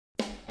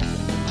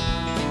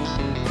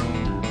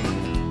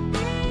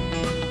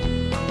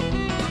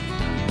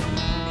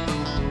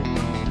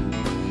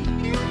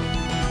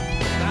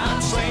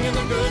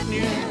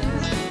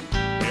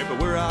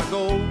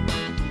go.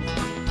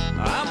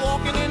 I'm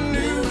walking in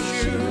new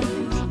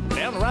shoes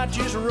down the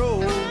righteous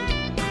road.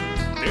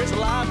 There's a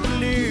life to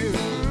live,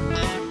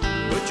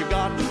 but you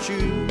got to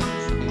choose.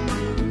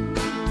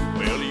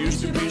 Well, I used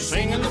to be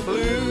singing the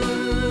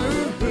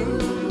blues,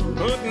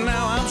 but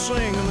now I'm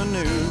singing the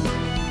new.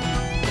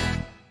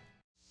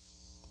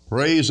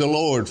 Praise the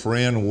Lord,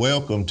 friend.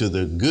 Welcome to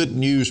the Good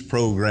News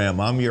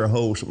Program. I'm your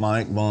host,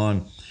 Mike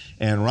Vaughn.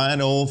 And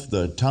right off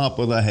the top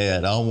of the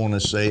head, I want to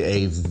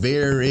say a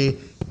very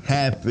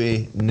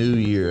happy New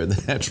Year.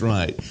 That's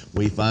right.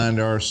 We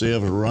find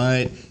ourselves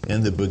right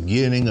in the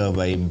beginning of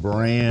a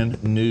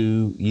brand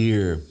new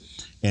year.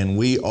 And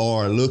we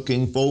are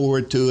looking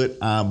forward to it.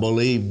 I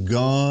believe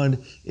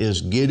God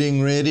is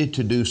getting ready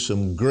to do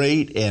some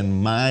great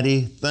and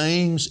mighty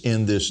things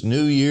in this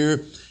new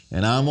year.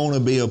 And I'm going to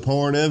be a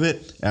part of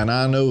it. And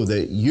I know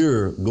that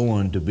you're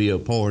going to be a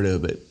part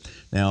of it.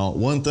 Now,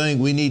 one thing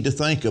we need to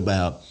think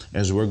about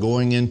as we're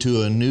going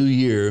into a new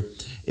year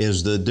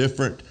is the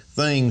different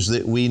things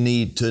that we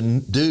need to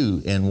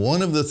do. And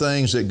one of the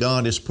things that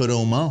God has put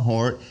on my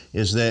heart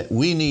is that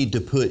we need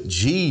to put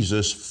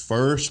Jesus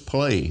first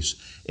place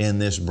in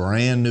this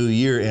brand new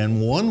year.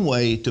 And one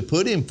way to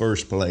put Him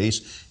first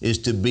place is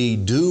to be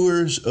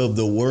doers of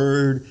the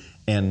Word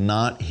and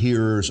not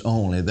hearers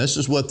only. This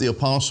is what the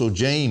Apostle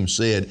James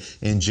said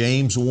in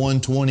James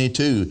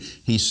 1:22.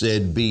 He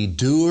said, be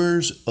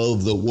doers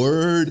of the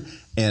Word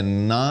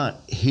and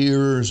not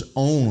hearers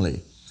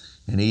only.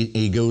 And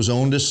he goes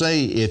on to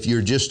say, if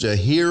you're just a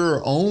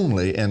hearer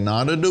only and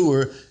not a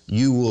doer,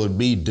 you will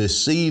be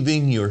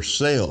deceiving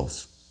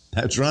yourself.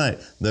 That's right.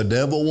 The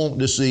devil won't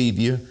deceive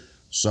you.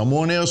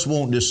 Someone else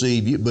won't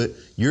deceive you, but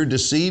you're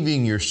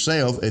deceiving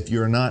yourself if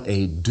you're not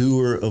a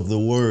doer of the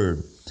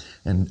Word.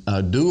 And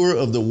a doer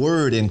of the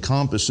Word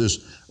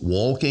encompasses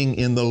walking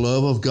in the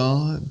love of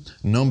God.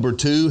 Number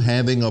 2,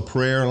 having a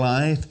prayer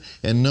life.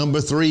 And number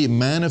 3,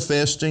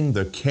 manifesting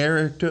the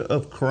character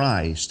of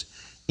Christ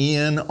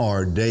in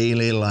our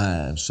daily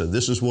lives. So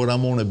this is what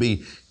I'm going to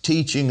be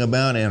teaching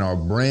about in our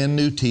brand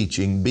new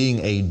teaching, being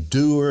a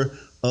doer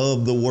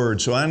of the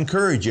Word. So I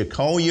encourage you,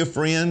 call your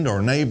friend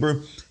or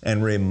neighbor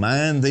and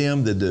remind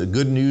them that the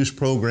Good News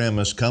Program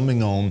is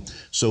coming on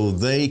so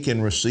they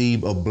can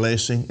receive a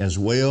blessing as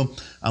well.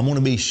 I'm going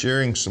to be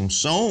sharing some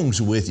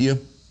songs with you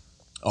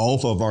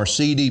off of our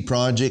CD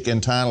project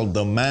entitled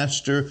The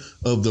Master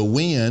of the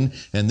Wind.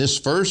 And this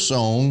first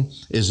song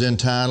is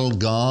entitled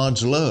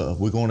God's Love.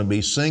 We're going to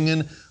be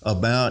singing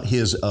about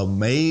His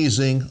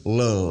amazing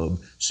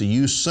love. So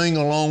you sing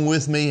along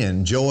with me,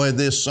 enjoy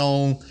this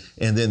song,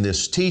 and then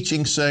this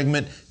teaching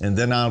segment, and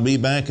then I'll be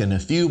back in a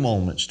few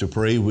moments to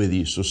pray with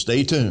you. So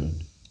stay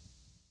tuned.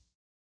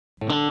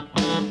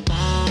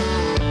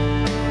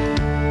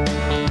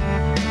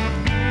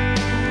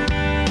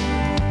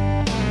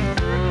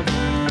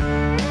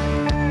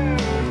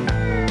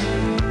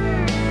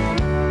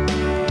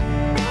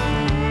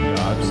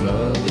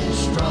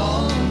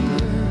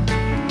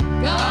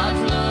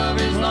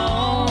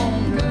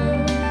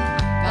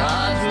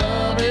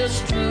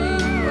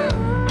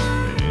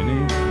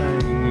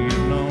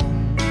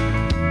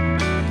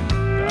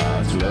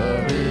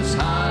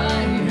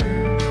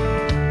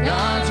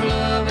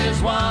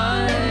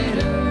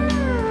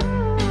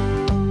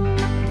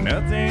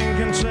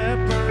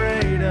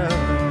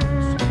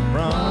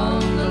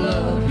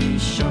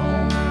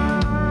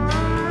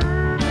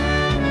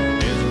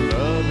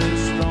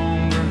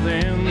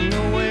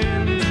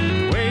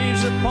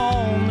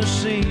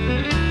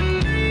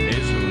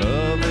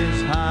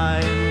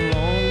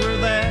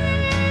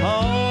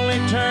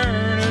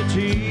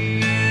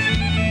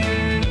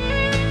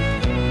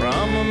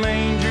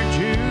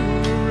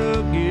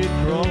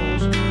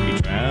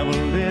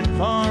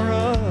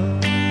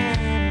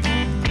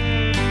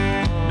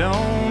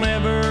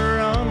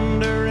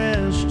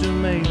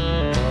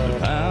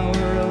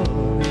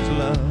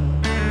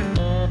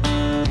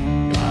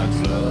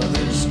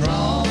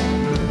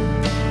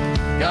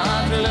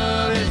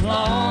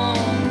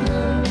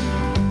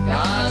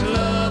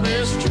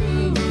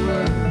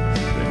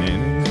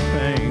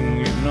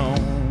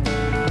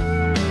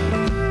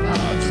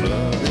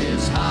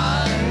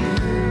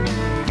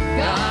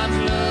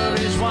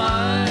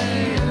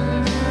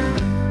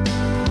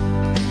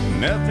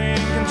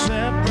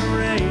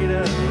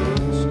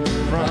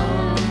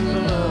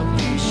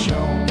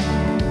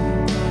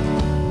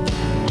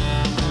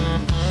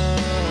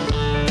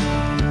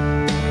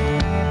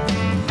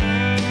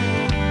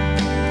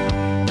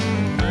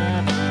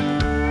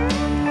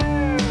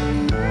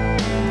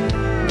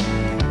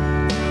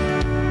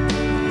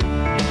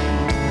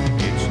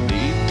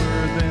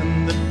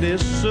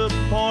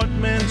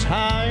 Disappointment's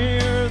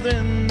higher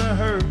than the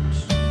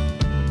hurts.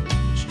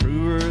 It's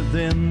truer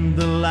than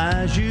the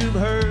lies you've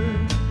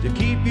heard to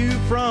keep you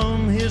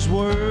from His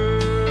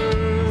Word.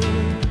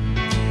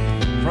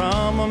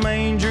 From a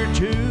manger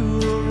to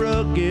a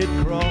rugged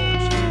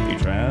cross, He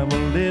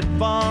traveled it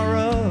for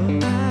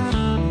us.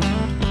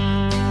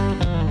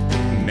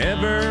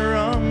 Never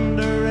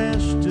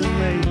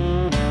underestimate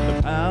the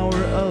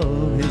power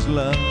of His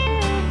love.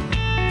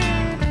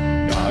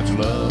 God's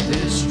love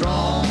is strong.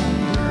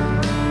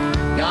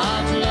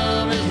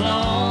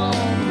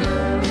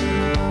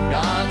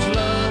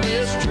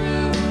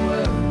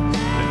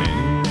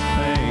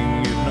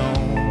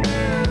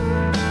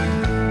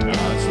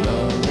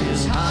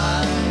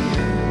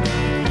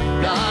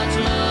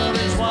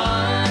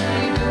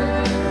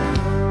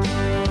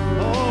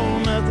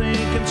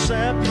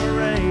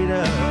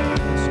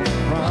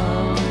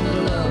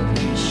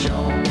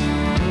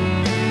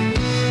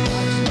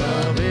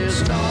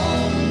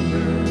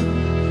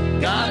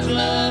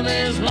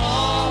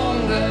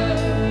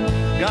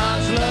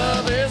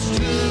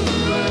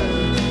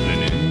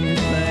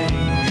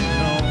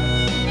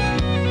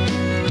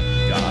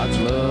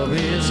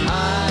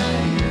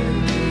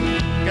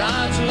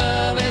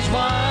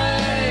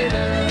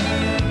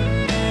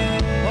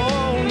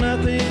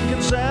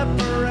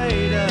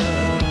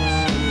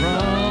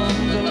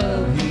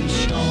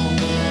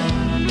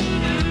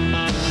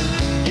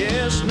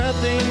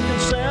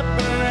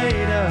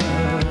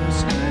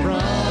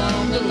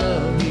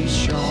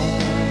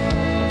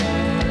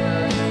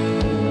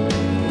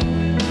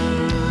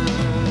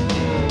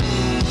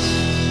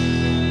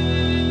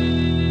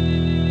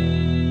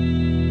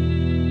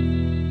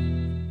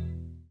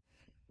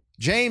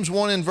 James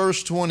 1 in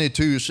verse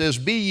 22 says,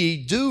 "Be ye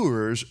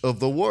doers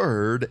of the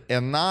word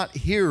and not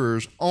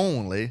hearers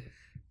only,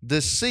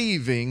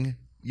 deceiving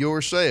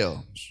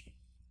yourselves."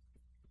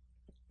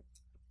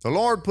 The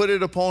Lord put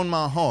it upon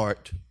my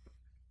heart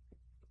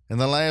in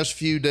the last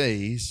few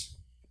days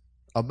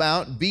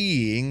about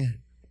being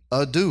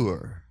a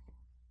doer.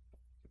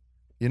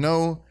 You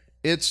know,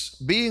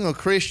 being a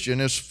Christian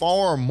is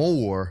far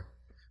more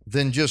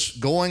than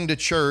just going to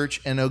church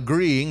and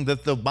agreeing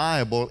that the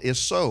Bible is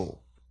so.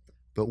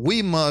 But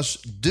we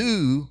must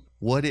do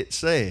what it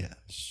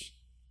says.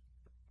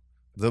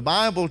 The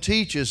Bible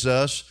teaches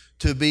us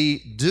to be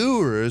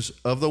doers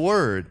of the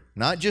word,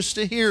 not just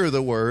to hear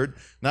the word,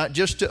 not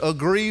just to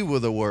agree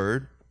with the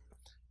word.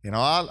 You know,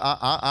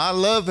 I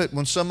love it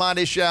when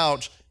somebody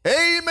shouts,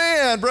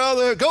 "Amen,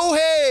 brother, go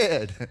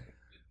ahead."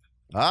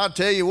 I'll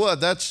tell you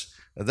what, that's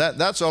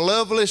a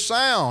lovely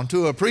sound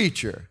to a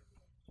preacher.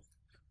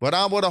 But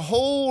I would a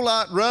whole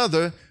lot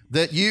rather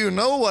that you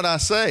know what I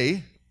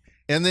say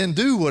and then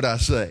do what I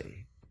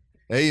say.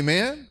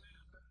 Amen?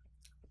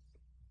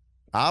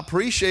 I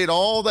appreciate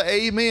all the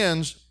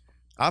amens.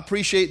 I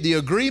appreciate the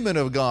agreement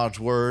of God's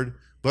word,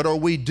 but are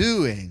we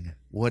doing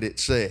what it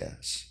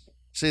says?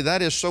 See,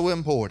 that is so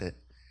important.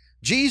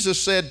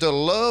 Jesus said to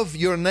love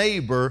your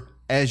neighbor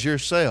as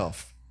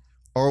yourself.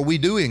 Are we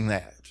doing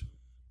that?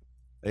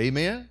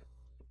 Amen?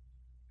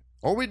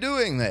 Are we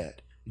doing that?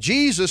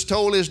 Jesus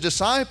told his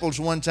disciples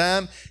one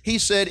time, he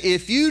said,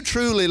 "If you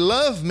truly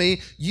love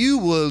me, you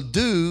will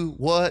do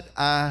what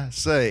I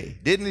say."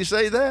 Didn't he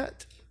say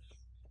that?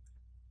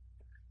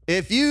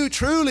 If you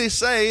truly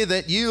say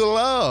that you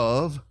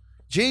love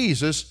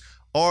Jesus,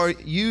 are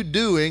you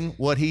doing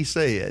what he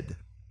said?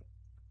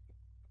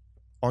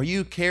 Are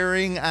you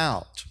carrying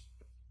out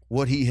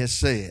what he has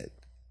said?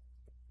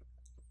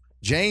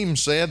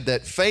 James said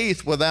that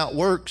faith without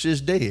works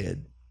is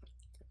dead.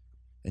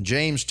 In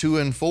James 2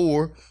 and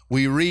 4,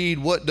 we read,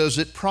 "What does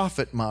it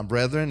profit, my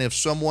brethren, if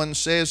someone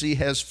says he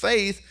has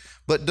faith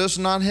but does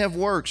not have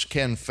works?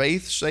 Can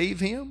faith save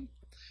him?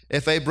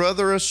 If a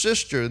brother or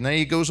sister," and then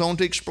he goes on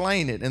to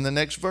explain it in the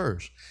next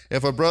verse,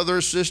 "if a brother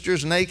or sister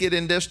is naked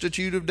and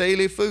destitute of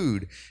daily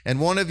food, and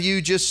one of you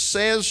just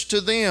says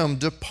to them,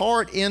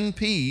 'Depart in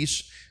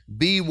peace,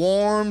 be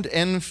warmed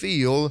and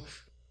filled,'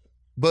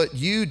 but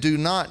you do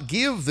not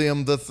give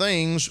them the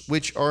things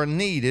which are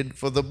needed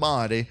for the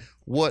body,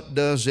 what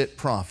does it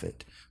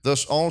profit?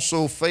 Thus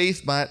also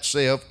faith by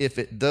itself, if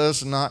it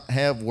does not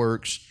have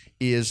works,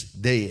 is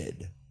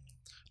dead."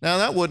 Now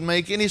that wouldn't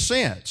make any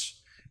sense.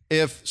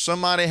 If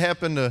somebody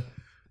happened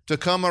to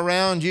come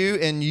around you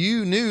and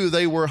you knew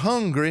they were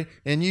hungry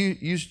and you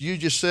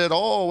just said,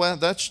 "Oh, well,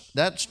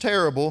 that's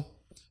terrible,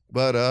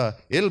 but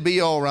it'll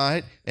be all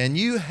right," and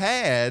you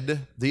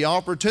had the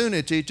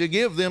opportunity to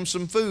give them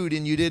some food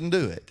and you didn't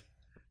do it.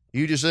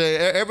 You just say,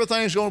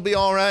 "Everything's going to be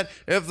all right,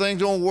 everything's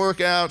going to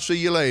work out, see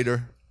you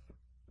later."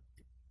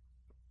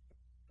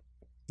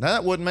 Now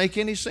that wouldn't make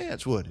any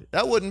sense, would it?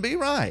 That wouldn't be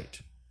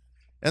right.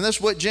 And that's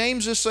what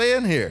James is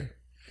saying here.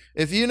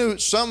 If you knew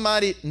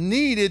somebody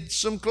needed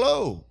some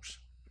clothes,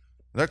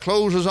 their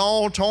clothes was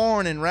all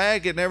torn and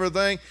ragged and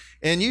everything,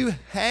 and you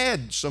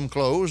had some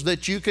clothes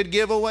that you could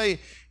give away,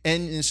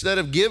 and instead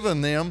of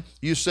giving them,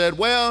 you said,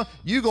 "Well,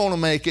 you're going to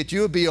make it,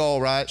 you'll be all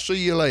right, see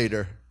you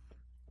later."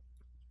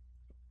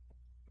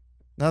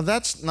 Now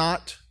that's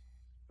not,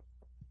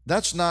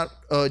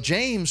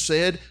 James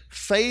said,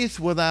 faith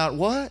without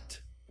what?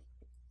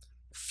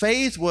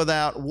 Faith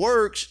without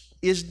works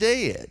is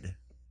dead,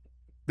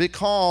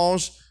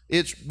 because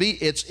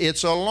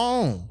it's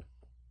alone.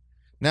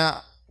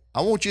 Now,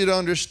 I want you to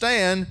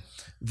understand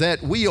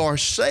that we are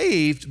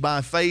saved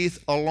by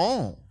faith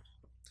alone,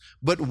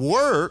 but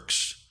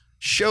works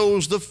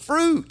shows the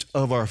fruit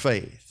of our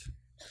faith.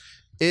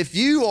 If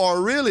you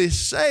are really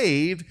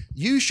saved,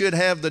 you should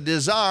have the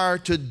desire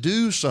to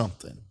do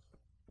something.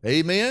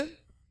 Amen?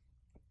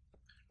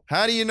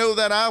 How do you know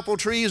that apple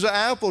tree is an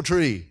apple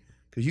tree?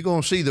 Because you're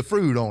going to see the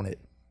fruit on it.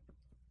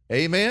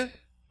 Amen?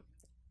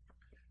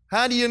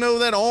 How do you know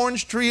that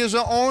orange tree is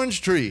an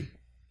orange tree?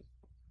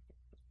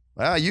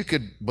 Well, you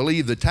could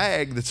believe the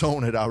tag that's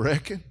on it, I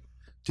reckon,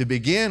 to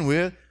begin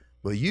with,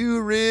 but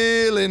you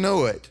really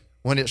know it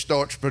when it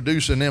starts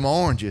producing them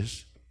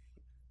oranges.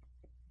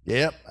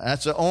 Yep,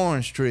 that's an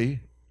orange tree.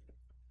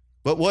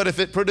 But what if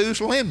it produced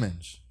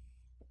lemons?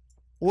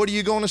 What are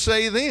you going to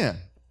say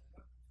then?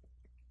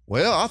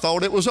 Well, I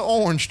thought it was an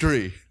orange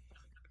tree.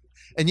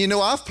 And you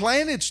know, I've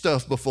planted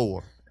stuff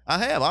before. I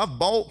have. I've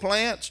bought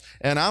plants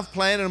and I've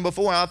planted them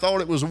before. I thought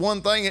it was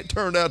one thing, it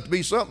turned out to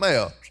be something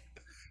else.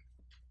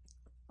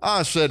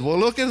 I said, "Well,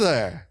 look at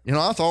there. You know,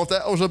 I thought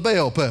that was a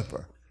bell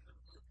pepper.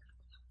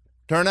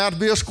 Turned out to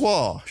be a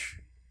squash."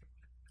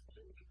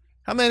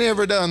 How many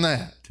ever done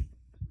that?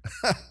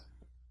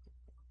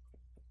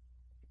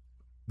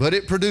 But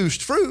it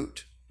produced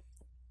fruit.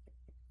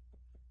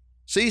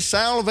 See,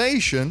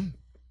 salvation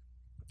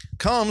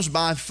comes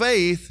by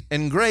faith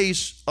and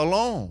grace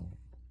alone.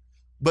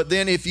 But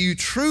then if you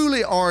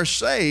truly are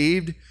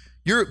saved,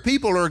 your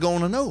people are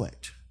going to know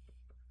it.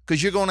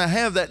 because you're going to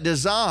have that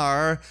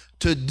desire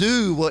to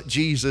do what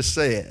Jesus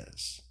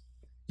says.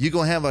 You're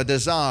going to have a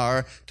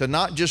desire to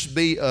not just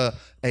be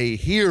a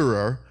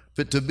hearer,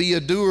 but to be a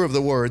doer of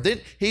the word. Then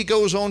he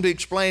goes on to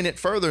explain it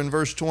further in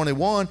verse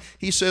 21.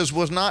 He says,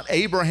 was not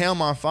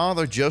Abraham our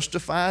father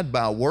justified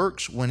by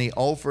works when he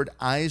offered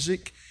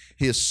Isaac,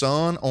 his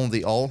son, on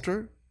the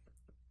altar?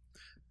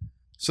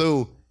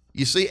 So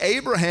you see,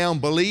 Abraham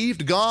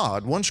believed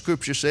God. One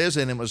scripture says,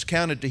 and it was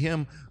counted to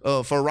him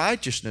for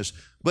righteousness.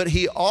 But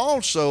he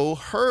also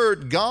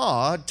heard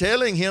God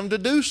telling him to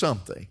do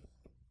something.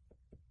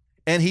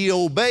 And he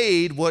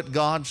obeyed what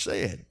God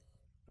said.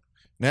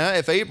 Now,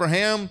 if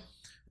Abraham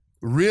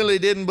really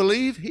didn't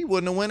believe, he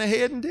wouldn't have went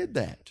ahead and did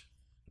that.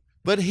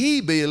 But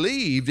he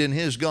believed in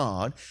his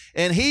God,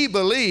 and he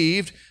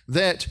believed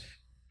that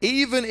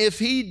even if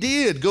he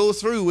did go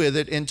through with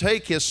it and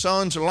take his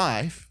son's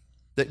life,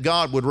 that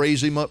God would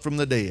raise him up from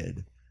the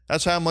dead.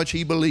 That's how much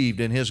he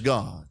believed in his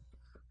God.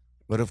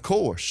 But of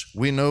course,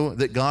 we know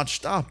that God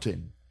stopped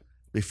him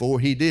before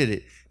he did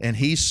it. And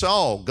he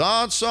saw,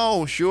 God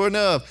saw, sure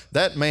enough,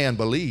 that man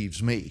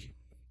believes me.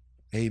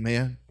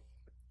 Amen.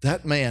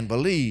 That man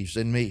believes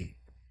in me.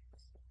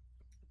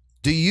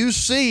 Do you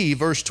see,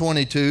 verse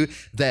 22,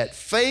 that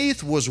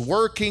faith was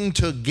working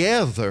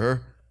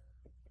together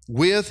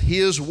with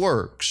his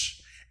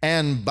works,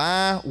 and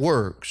by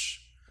works,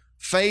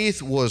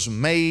 faith was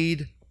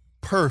made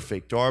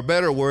perfect, or a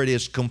better word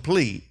is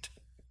complete.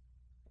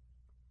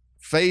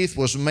 Faith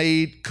was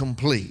made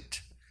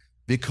complete.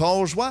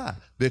 Because why?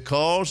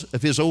 Because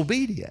of his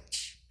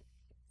obedience.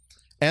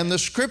 And the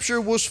scripture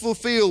was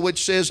fulfilled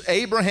which says,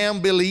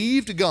 Abraham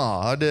believed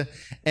God,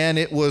 and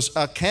it was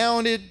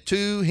accounted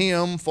to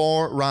him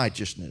for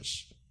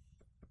righteousness.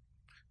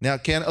 Now,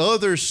 can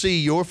others see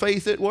your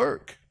faith at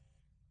work?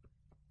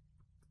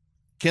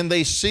 Can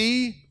they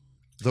see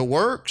the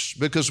works?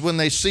 Because when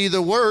they see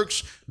the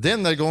works,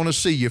 then they're going to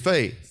see your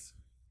faith.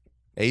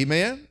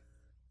 Amen?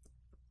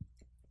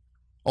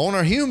 On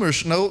a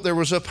humorous note, there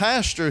was a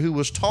pastor who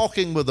was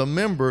talking with a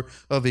member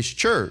of his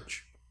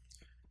church.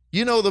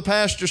 You know, the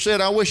pastor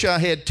said, I wish I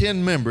had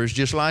 10 members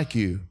just like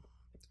you.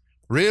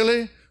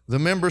 Really? The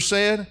member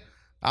said,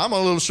 I'm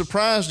a little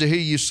surprised to hear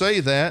you say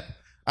that.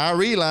 I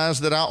realize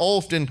that I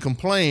often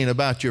complain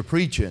about your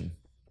preaching.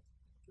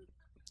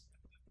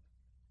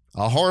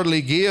 I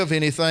hardly give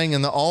anything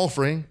in the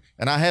offering,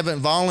 and I haven't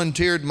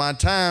volunteered my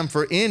time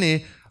for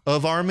any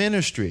of our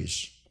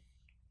ministries.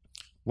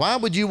 Why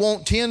would you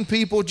want 10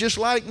 people just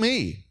like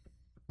me?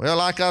 Well,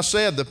 like I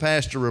said, the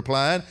pastor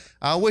replied,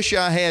 I wish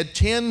I had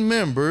 10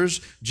 members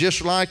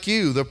just like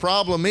you. The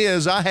problem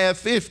is I have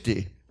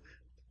 50.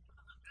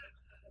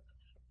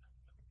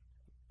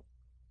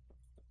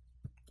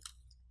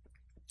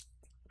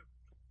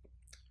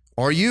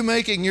 Are you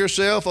making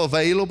yourself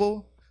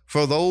available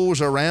for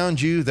those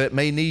around you that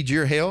may need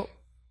your help?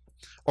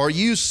 Are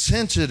you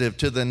sensitive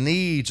to the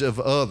needs of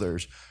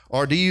others?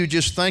 Or do you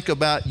just think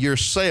about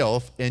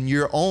yourself and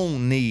your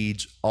own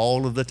needs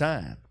all of the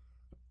time?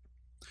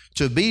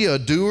 To be a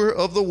doer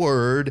of the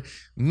word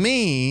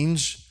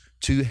means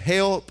to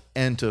help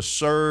and to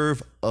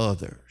serve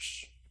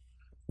others.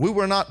 We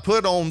were not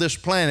put on this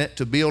planet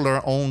to build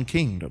our own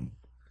kingdom.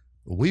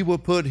 We were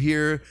put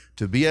here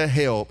to be a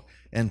help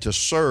and to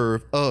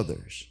serve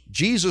others.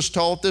 Jesus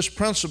taught this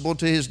principle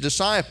to his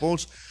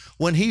disciples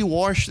when he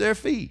washed their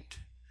feet.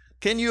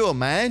 Can you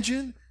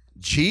imagine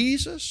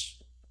Jesus?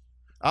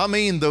 I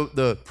mean,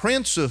 the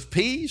Prince of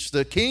Peace,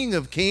 the King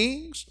of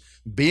Kings,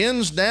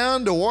 bends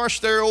down to wash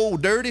their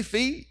old dirty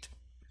feet.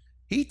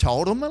 He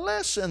taught them a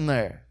lesson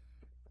there.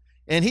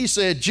 And he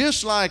said,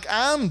 just like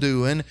I'm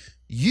doing,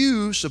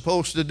 you're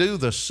supposed to do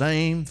the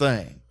same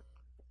thing.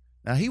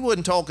 Now, he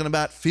wasn't talking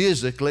about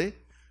physically,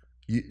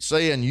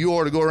 saying you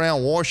ought to go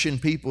around washing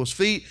people's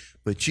feet,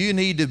 but you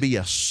need to be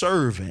a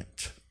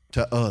servant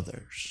to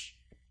others.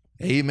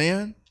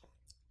 Amen?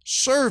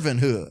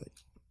 Servanthood.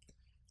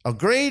 A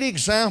great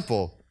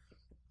example,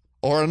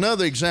 or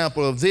another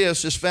example of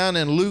this, is found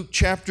in Luke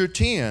chapter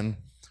 10,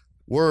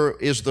 where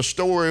is the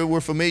story we're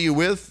familiar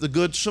with, the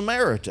Good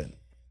Samaritan.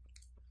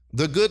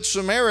 The Good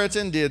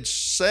Samaritan did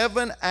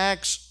 7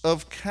 acts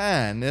of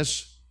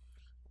kindness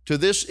to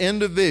this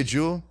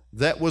individual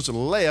that was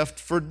left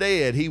for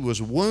dead. He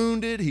was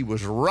wounded, he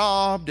was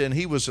robbed, and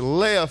he was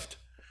left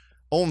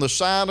on the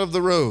side of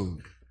the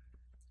road.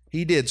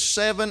 He did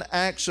 7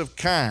 acts of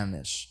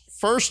kindness.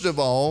 First of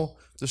all,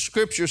 the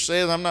scripture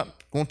says, I'm not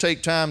going to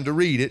take time to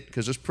read it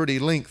because it's pretty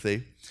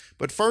lengthy,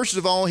 but first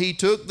of all, he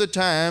took the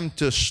time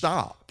to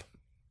stop.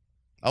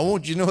 I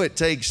want you to know it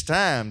takes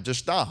time to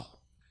stop,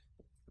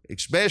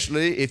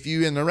 especially if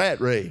you're in the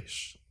rat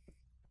race.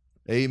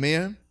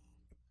 Amen.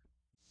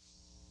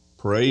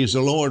 Praise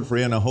the Lord,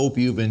 friend. I hope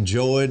you've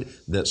enjoyed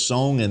that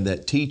song and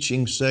that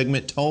teaching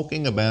segment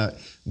talking about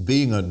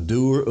being a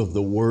doer of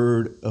the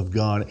Word of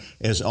God.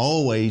 As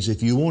always,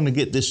 if you want to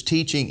get this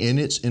teaching in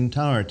its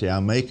entirety, I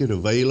make it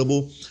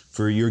available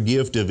for your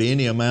gift of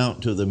any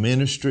amount to the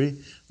ministry.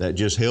 That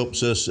just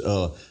helps us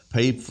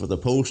pay for the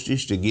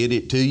postage to get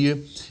it to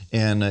you.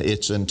 And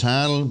it's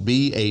entitled,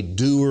 Be a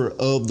Doer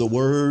of the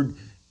Word.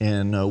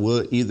 and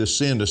we'll either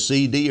send a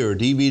CD or a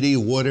DVD,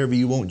 whatever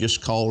you want.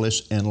 Just call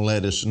us and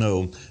let us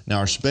know. Now,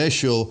 our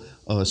special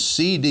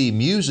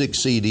music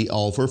CD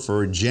offer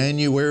for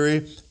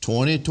January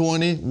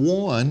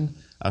 2021,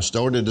 I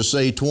started to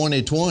say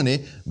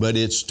 2020, but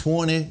it's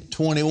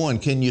 2021.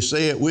 Can you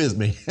say it with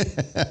me?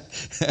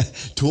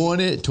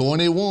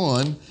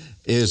 2021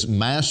 is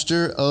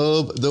Master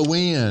of the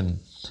Wind.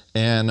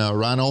 And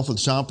right off the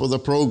top of the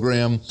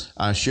program,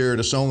 I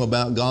shared a song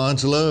about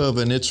God's love,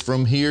 and it's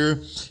from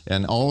here.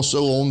 And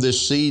also on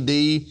this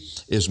CD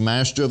is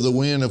Master of the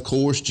Wind, of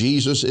course,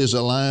 Jesus is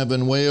alive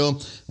and well.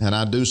 And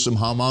I do some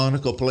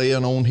harmonica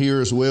playing on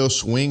here as well,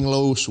 Swing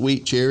Low,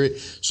 Sweet Chariot.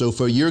 So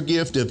for your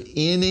gift of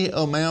any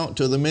amount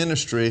to the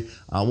ministry,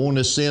 I want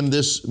to send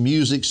this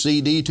music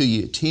CD to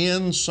you,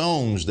 10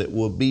 songs that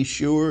will be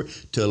sure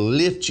to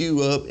lift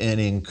you up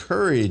and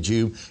encourage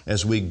you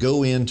as we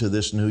go into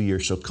this new year.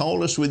 So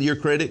call us with your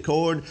credit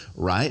card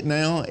right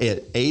now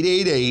at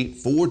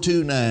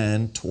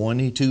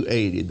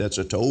 888-429-2280. That's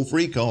a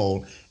toll-free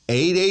call,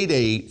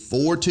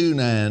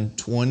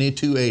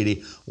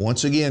 888-429-2280.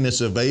 Once again,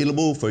 it's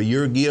available for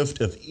your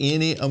gift of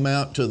any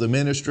amount to the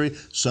ministry.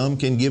 Some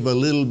can give a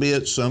little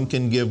bit, some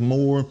can give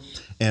more.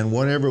 And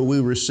whatever we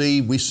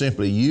receive, we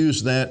simply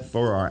use that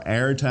for our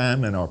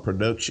airtime and our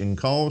production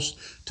costs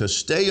to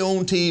stay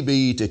on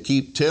TV, to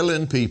keep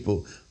telling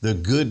people the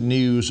good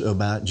news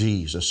about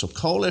Jesus. So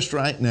call us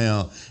right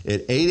now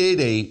at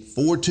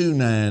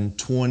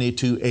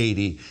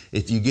 888-429-2280.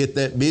 If you get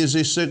that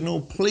busy signal,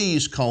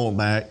 please call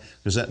back,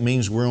 because that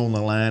means we're on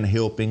the line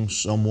helping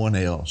someone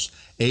else.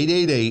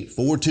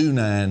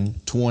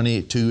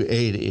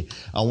 888-429-2280.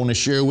 I want to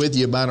share with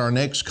you about our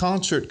next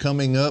concert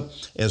coming up.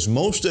 As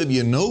most of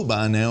you know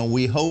by now,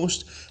 we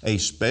host a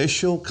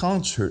special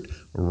concert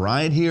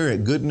right here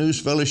at Good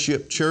News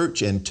Fellowship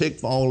Church in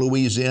Tickfall,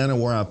 Louisiana,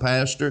 where I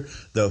pastor,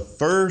 the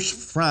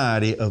first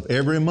Friday of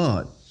every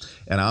month.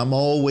 And I'm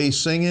always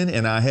singing,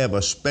 and I have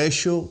a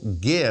special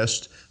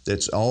guest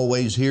that's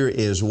always here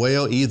as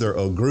well, either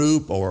a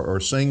group or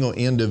single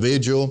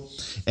individual.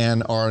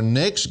 And our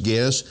next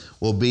guest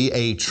will be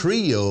a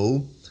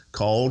trio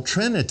called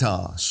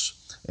Trinitas.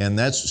 And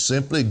that's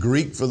simply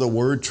Greek for the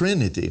word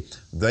Trinity.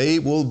 They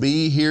will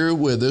be here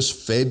with us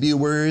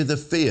February the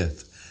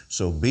 5th.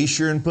 So be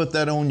sure and put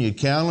that on your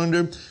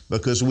calendar,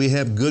 because we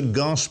have good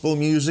gospel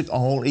music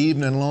all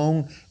evening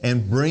long,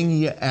 and bring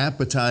your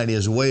appetite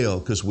as well,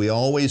 because we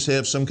always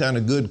have some kind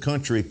of good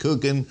country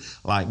cooking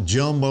like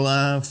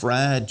jambalaya,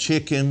 fried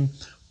chicken,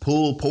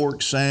 pulled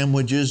pork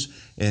sandwiches,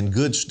 and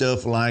good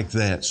stuff like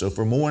that. So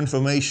for more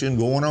information,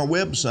 go on our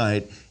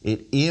website at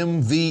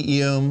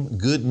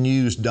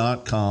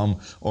mvmgoodnews.com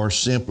or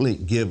simply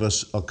give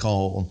us a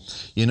call.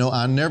 You know,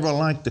 I never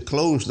like to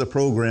close the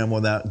program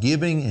without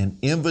giving an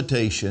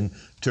invitation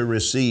to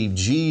receive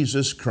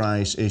Jesus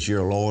Christ as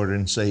your Lord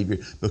and Savior.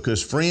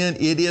 Because, friend,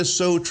 it is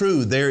so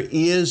true. There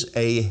is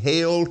a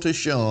hell to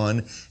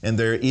shun and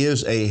there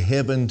is a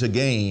heaven to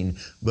gain.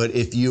 But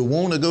if you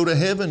want to go to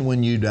heaven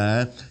when you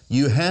die,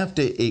 you have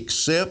to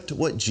accept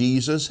what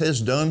Jesus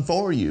has done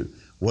for you.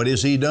 What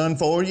has He done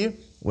for you?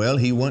 Well,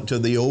 He went to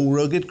the old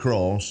rugged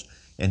cross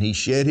and He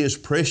shed His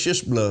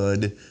precious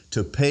blood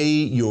to pay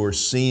your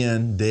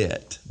sin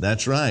debt.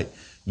 That's right.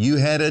 You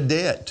had a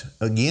debt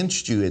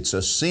against you. It's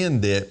a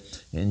sin debt,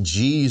 and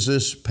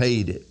Jesus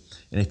paid it.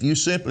 And if you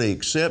simply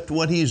accept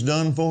what He's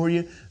done for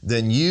you,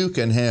 then you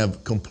can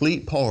have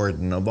complete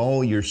pardon of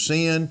all your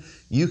sin.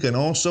 You can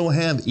also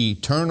have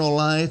eternal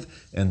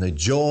life and the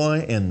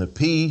joy and the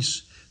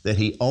peace that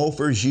He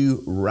offers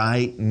you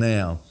right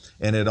now.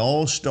 And it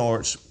all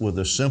starts with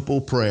a simple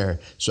prayer.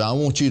 So I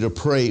want you to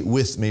pray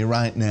with me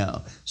right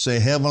now. Say,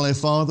 Heavenly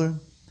Father,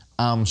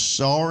 I'm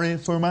sorry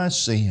for my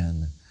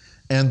sin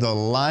and the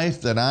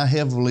life that I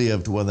have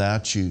lived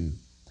without You.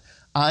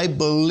 I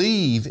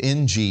believe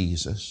in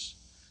Jesus.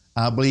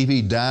 I believe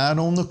He died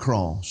on the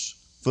cross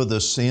for the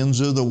sins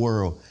of the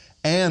world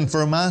and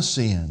for my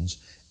sins.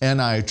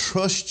 And I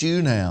trust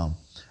You now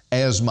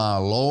as my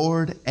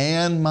Lord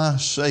and my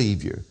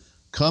Savior.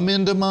 Come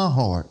into my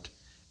heart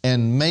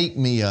and make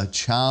me a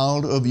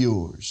child of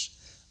Yours.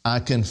 I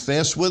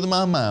confess with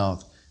my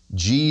mouth,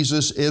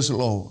 Jesus is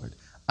Lord.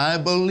 I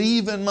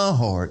believe in my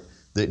heart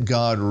that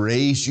God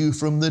raised You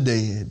from the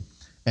dead,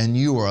 and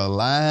You are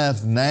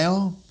alive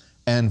now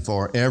and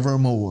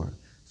forevermore.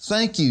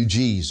 Thank You,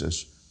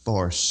 Jesus,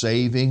 for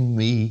saving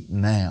me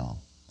now.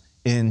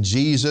 In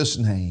Jesus'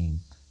 name,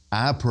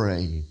 I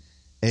pray.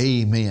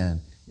 Amen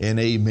and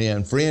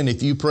amen. Friend,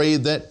 if you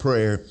prayed that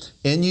prayer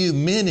and you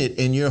meant it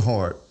in your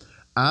heart,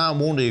 I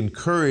want to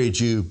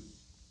encourage you,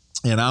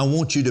 and I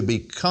want you to be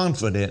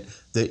confident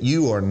that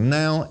you are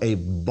now a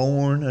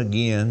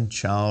born-again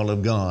child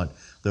of God.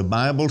 The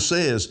Bible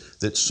says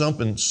that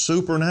something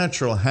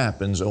supernatural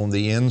happens on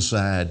the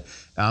inside.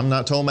 I'm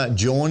not talking about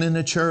joining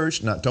a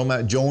church, not talking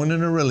about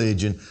joining a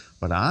religion,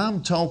 but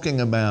I'm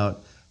talking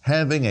about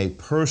having a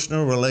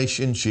personal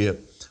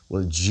relationship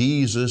with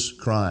Jesus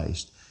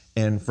Christ.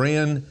 And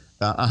friend,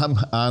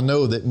 I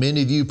know that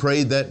many of you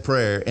prayed that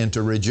prayer, and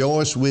to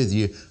rejoice with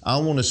you, I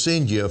want to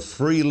send you a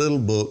free little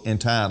book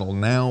entitled,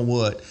 Now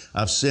What?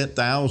 I've sent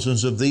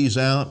thousands of these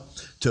out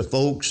to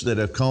folks that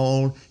have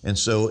called, and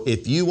so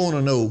if you want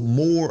to know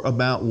more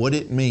about what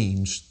it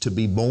means to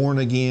be born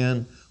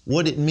again,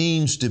 what it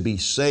means to be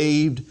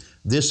saved,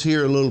 this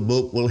here little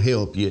book will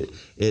help you.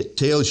 It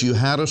tells you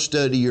how to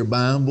study your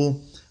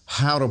Bible,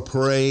 how to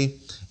pray,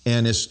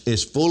 and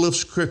it's full of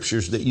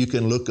scriptures that you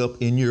can look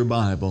up in your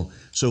Bible.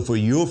 So for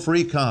your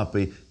free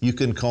copy, you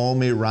can call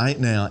me right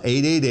now,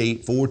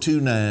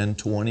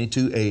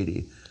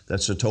 888-429-2280.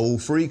 That's a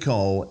toll-free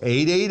call,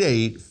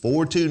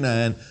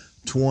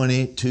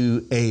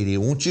 888-429-2280.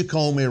 Won't you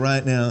call me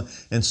right now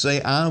and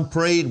say, I'm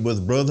prayed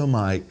with Brother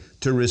Mike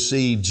to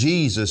receive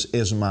Jesus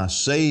as my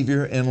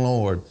Savior and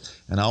Lord.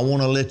 And I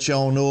want to let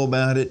y'all know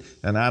about it,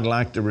 and I'd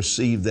like to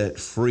receive that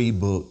free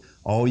book.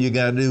 All you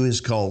got to do is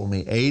call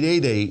me,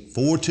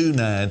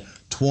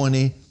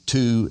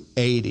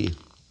 888-429-2280.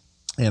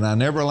 And I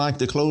never like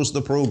to close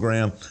the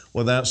program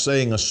without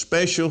saying a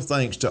special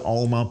thanks to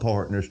all my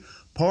partners.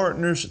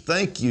 Partners,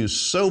 thank you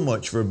so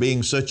much for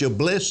being such a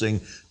blessing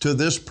to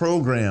this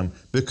program.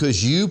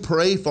 Because you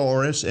pray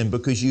for us and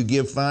because you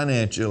give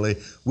financially,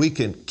 we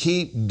can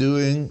keep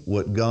doing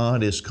what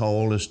God has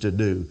called us to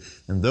do.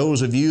 And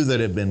those of you that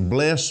have been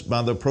blessed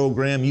by the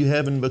program, you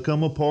haven't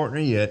become a partner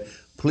yet,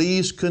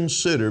 please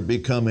consider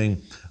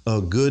becoming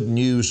a Good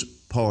News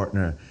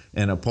partner.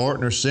 And a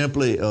partner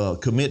simply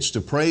commits to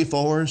pray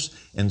for us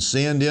and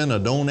send in a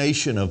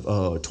donation of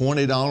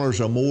 $20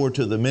 or more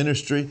to the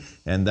ministry,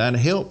 and that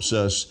helps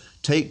us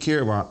take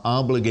care of our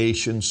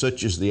obligations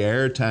such as the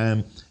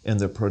airtime and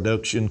the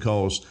production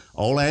costs.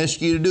 All I ask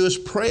you to do is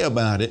pray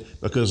about it,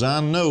 because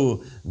I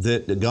know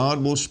that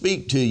God will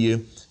speak to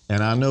you,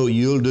 and I know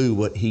you'll do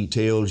what He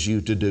tells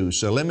you to do.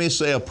 So let me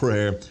say a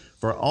prayer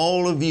for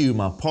all of you,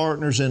 my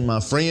partners and my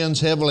friends.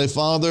 Heavenly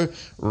Father,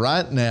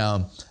 right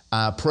now,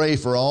 I pray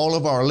for all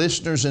of our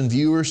listeners and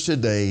viewers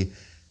today.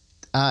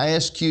 I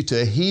ask you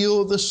to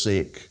heal the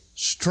sick,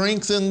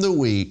 strengthen the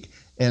weak,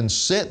 and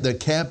set the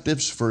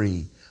captives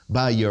free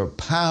by your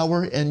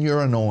power and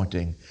your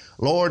anointing.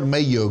 Lord,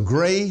 may your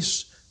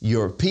grace,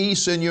 your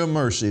peace, and your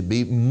mercy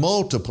be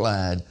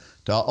multiplied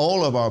to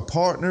all of our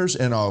partners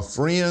and our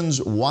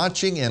friends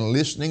watching and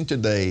listening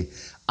today.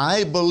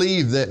 I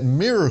believe that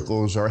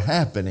miracles are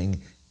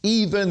happening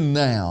even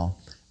now.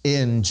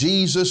 In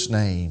Jesus'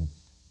 name,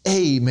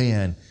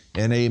 amen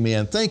and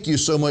amen. Thank you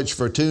so much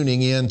for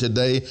tuning in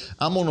today.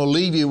 I'm going to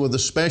leave you with a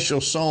special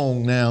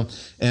song now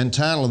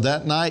entitled,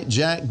 That Night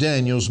Jack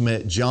Daniels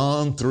Met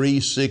John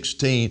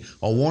 3:16,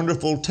 a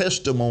wonderful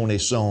testimony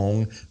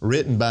song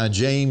written by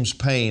James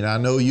Payne. I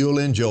know you'll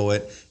enjoy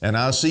it, and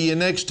I'll see you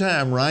next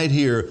time right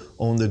here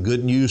on the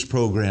Good News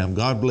program.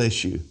 God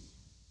bless you.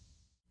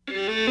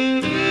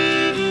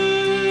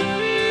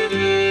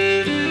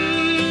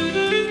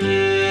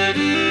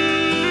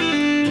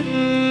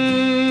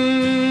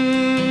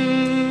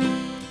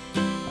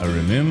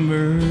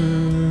 Remember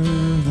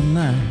the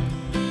night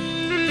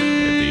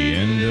at the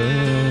end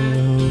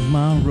of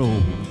my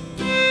road,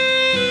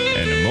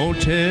 and a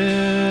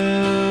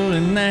motel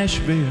in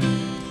Nashville,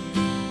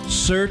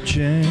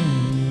 searching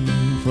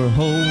for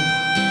hope.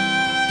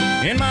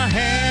 In my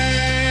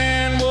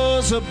hand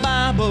was a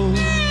Bible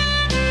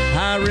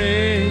I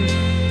read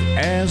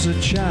as a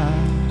child.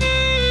 On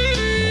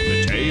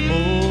the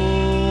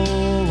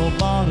table, a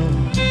bottle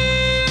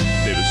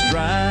that was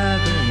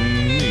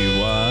driving me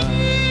wild.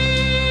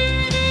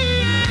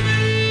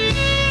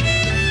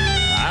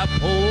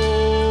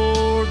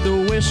 Poured the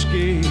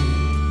whiskey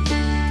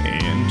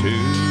into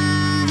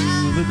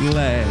the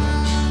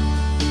glass,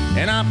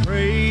 and I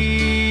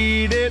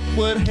prayed it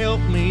would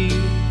help me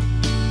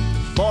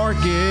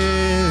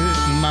forget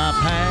my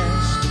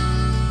past.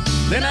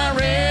 Then I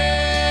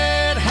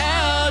read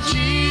how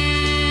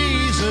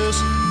Jesus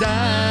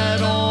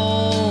died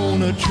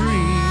on a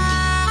tree.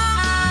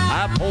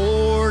 I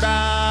poured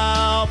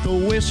out the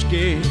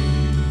whiskey,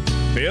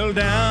 fell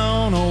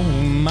down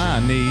on my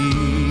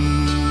knees.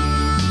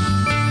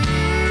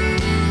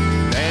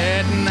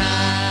 That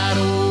night,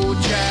 old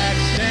Jack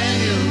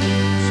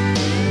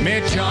Daniels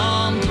met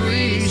John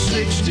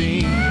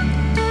 3:16.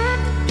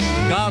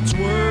 God's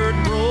word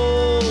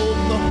broke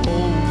the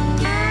hold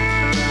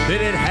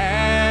that it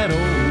had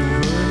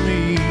over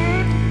me.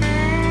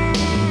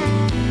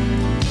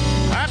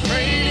 I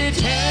traded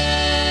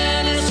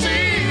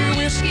Tennessee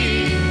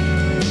whiskey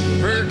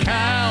for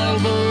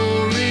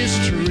Calvary's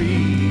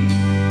tree.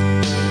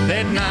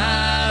 That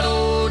night,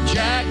 old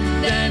Jack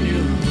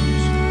Daniels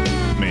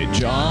met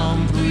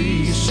John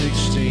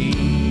 3:16.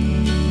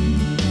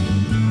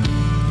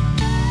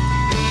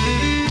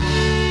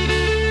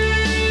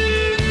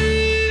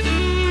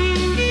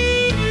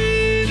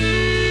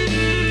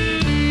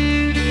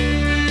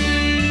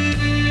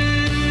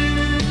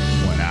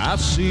 When I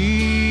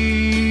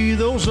see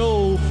those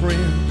old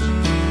friends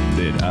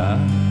that I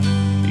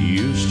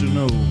used to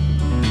know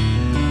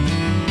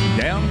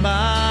down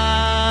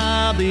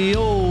by the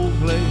old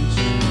place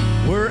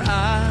where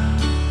I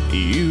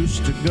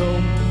used to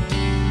go,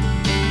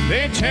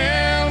 They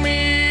tell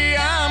me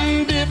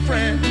I'm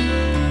different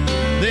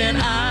than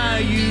I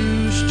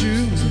used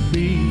to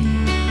be.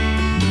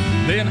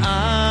 Then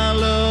I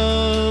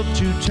love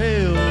to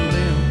tell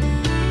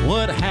them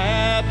what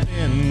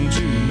happened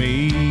to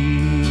me.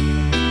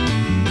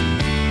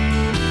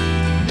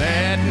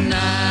 That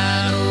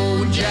night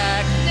old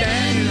Jack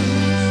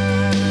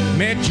Daniels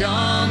met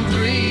John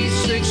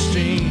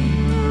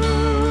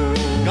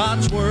 3:16.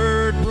 God's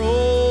word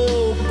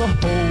broke the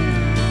hold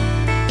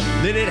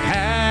that it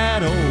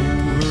had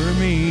over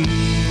me.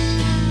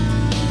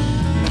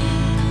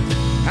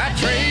 I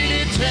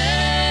traded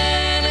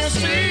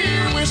Tennessee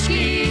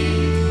whiskey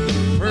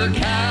for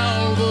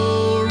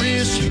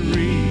Calvary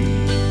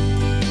Street.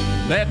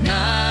 That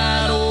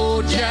night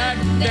old Jack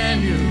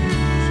Daniels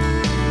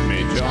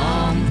made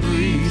John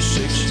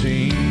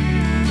 3:16.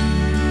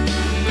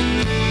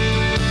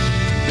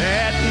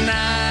 That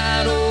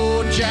night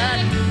old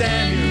Jack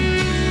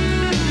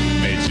Daniels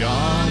made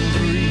John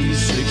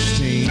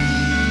 3:16.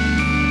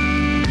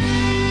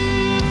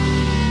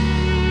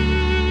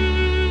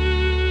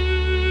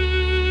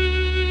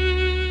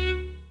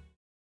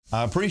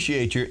 I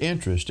appreciate your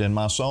interest in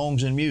my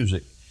songs and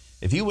music.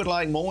 If you would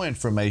like more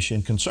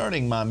information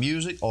concerning my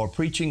music or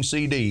preaching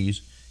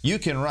CDs, you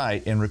can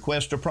write and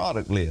request a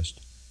product list.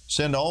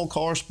 Send all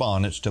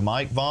correspondence to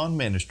Mike Vaughn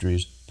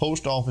Ministries,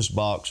 Post Office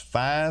Box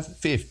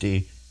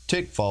 550,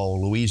 Tickfall,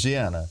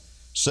 Louisiana,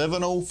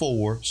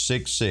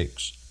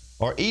 70466,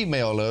 or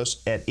email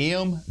us at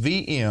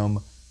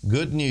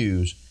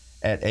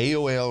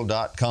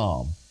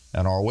mvmgoodnews@aol.com,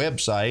 and our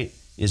website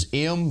is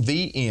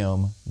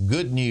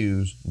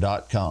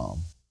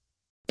mvmgoodnews.com.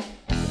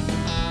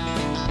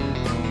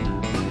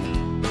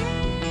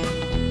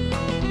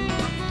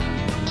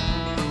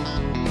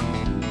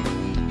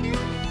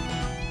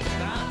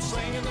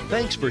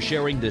 Thanks for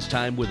sharing this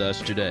time with us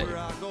today.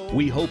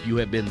 We hope you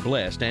have been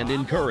blessed and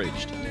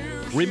encouraged.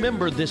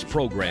 Remember, this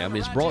program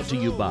is brought to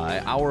you by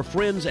our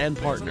friends and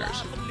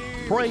partners.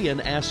 Pray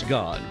and ask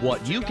God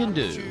what you can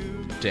do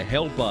to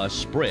help us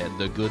spread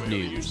the good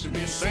news.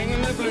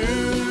 Singing the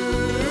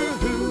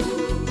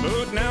blues,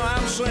 but now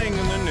I'm singing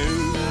the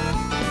new.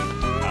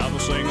 I'm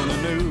singing the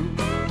new.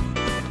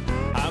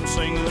 I'm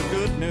singing the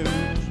good news.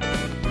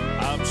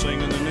 I'm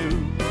singing the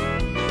new.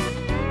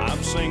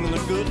 I'm singing the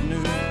good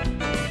news.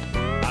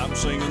 I'm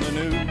singing the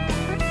new.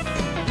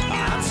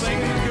 I'm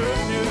singing the good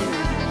news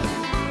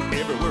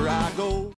everywhere I go.